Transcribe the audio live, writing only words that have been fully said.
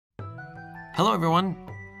Hello everyone!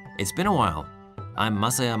 It's been a while. I'm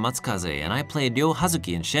Masaya Matsukaze and I played Ryo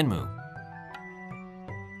Hazuki in Shenmue.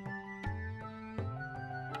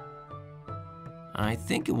 I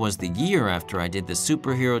think it was the year after I did the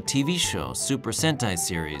superhero TV show Super Sentai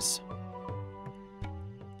series.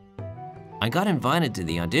 I got invited to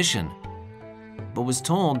the audition, but was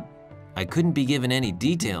told I couldn't be given any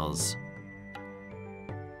details.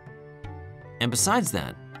 And besides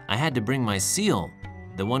that, I had to bring my seal,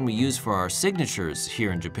 the one we use for our signatures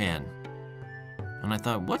here in Japan. And I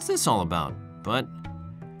thought, what's this all about? But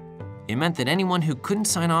it meant that anyone who couldn't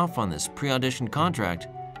sign off on this pre-audition contract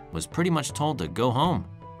was pretty much told to go home.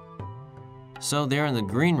 So there in the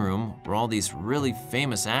green room were all these really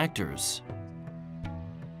famous actors.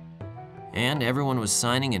 And everyone was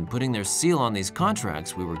signing and putting their seal on these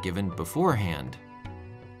contracts we were given beforehand.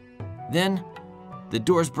 Then the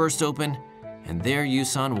doors burst open and there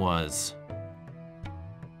Yusan was.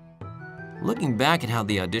 Looking back at how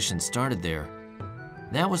the audition started there,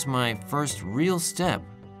 that was my first real step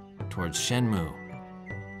towards Shenmue.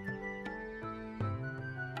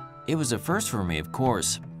 It was a first for me, of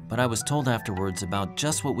course, but I was told afterwards about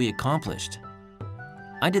just what we accomplished.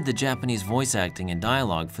 I did the Japanese voice acting and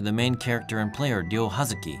dialogue for the main character and player, Ryo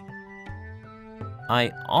Hazuki.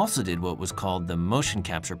 I also did what was called the motion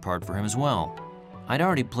capture part for him as well. I'd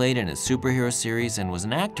already played in a superhero series and was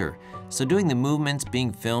an actor, so doing the movements,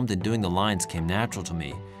 being filmed, and doing the lines came natural to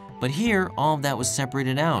me. But here, all of that was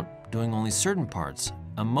separated out, doing only certain parts.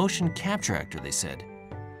 A motion capture actor, they said.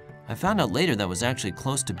 I found out later that was actually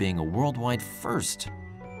close to being a worldwide first.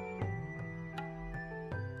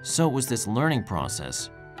 So it was this learning process,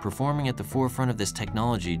 performing at the forefront of this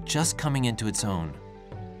technology just coming into its own.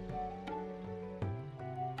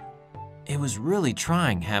 It was really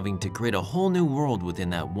trying having to create a whole new world within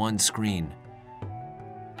that one screen.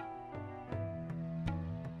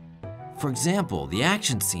 For example, the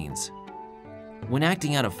action scenes. When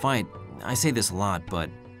acting out a fight, I say this a lot, but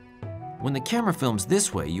when the camera films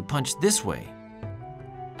this way, you punch this way.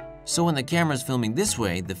 So when the camera's filming this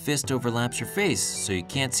way, the fist overlaps your face, so you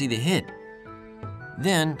can't see the hit.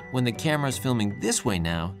 Then, when the camera's filming this way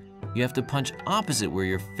now, you have to punch opposite where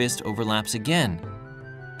your fist overlaps again.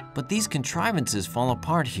 But these contrivances fall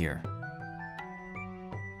apart here.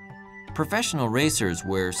 Professional racers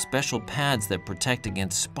wear special pads that protect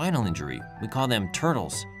against spinal injury. We call them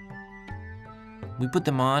turtles. We put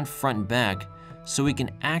them on front and back so we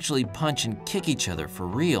can actually punch and kick each other for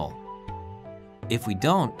real. If we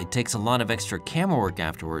don't, it takes a lot of extra camera work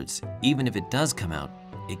afterwards, even if it does come out.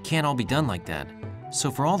 It can't all be done like that.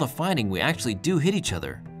 So for all the fighting, we actually do hit each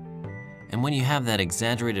other. And when you have that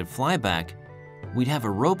exaggerated flyback, we'd have a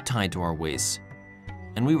rope tied to our waists.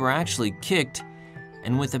 And we were actually kicked,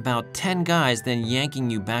 and with about 10 guys then yanking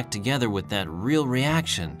you back together with that real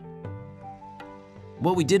reaction.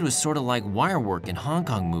 What we did was sort of like wire work in Hong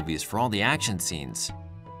Kong movies for all the action scenes.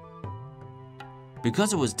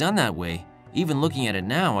 Because it was done that way, even looking at it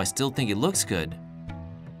now, I still think it looks good.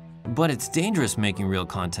 But it's dangerous making real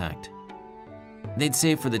contact. They'd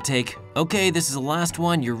say for the take, okay, this is the last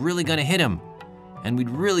one, you're really gonna hit him. And we'd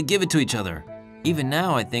really give it to each other. Even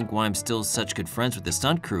now, I think why I'm still such good friends with the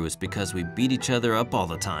stunt crew is because we beat each other up all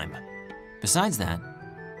the time. Besides that,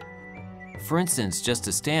 for instance, just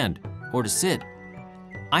to stand or to sit,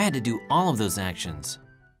 I had to do all of those actions.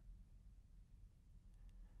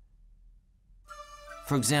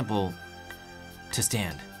 For example, to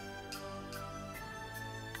stand.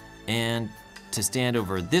 And to stand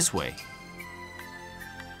over this way.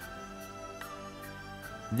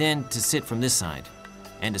 Then to sit from this side,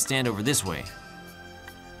 and to stand over this way.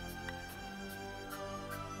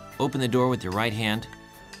 Open the door with your right hand.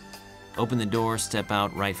 Open the door, step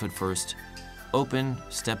out, right foot first. Open,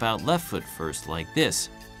 step out, left foot first, like this.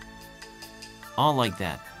 All like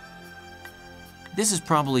that. This is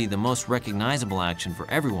probably the most recognizable action for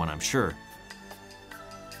everyone, I'm sure.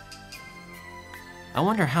 I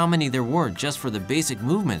wonder how many there were just for the basic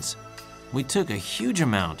movements. We took a huge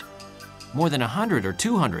amount, more than 100 or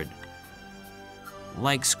 200.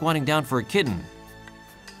 Like squatting down for a kitten.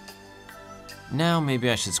 Now maybe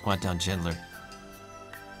I should squat down gentler.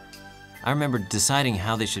 I remember deciding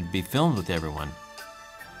how they should be filmed with everyone.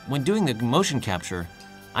 When doing the motion capture,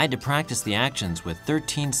 I had to practice the actions with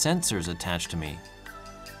 13 sensors attached to me.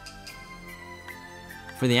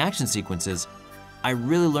 For the action sequences, I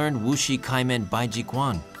really learned Wuxi Kaimen Baiji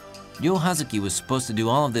Quan. Ryo Hazuki was supposed to do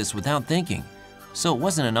all of this without thinking, so it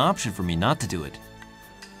wasn't an option for me not to do it.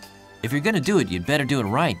 If you're gonna do it, you'd better do it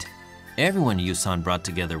right. Everyone Yusan brought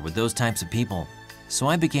together were those types of people, so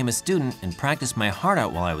I became a student and practiced my heart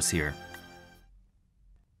out while I was here.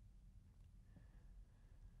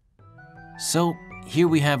 So here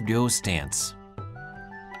we have Ryo's stance.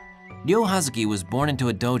 Ryo Hazuki was born into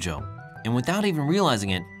a dojo, and without even realizing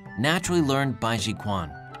it, naturally learned Baiji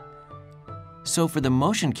Quan. So for the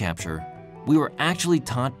motion capture, we were actually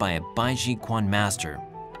taught by a Baiji Quan master.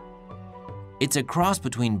 It's a cross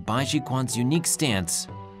between Baiji Quan's unique stance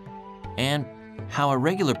and how a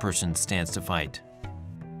regular person stands to fight.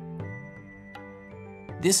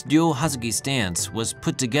 This Ryo Hazuki stance was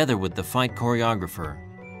put together with the fight choreographer.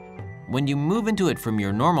 When you move into it from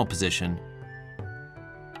your normal position,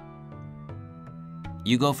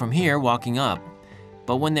 you go from here walking up,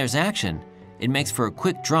 but when there's action, it makes for a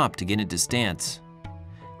quick drop to get into stance.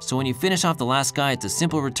 So when you finish off the last guy, it's a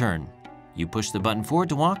simple return. You push the button forward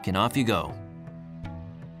to walk and off you go.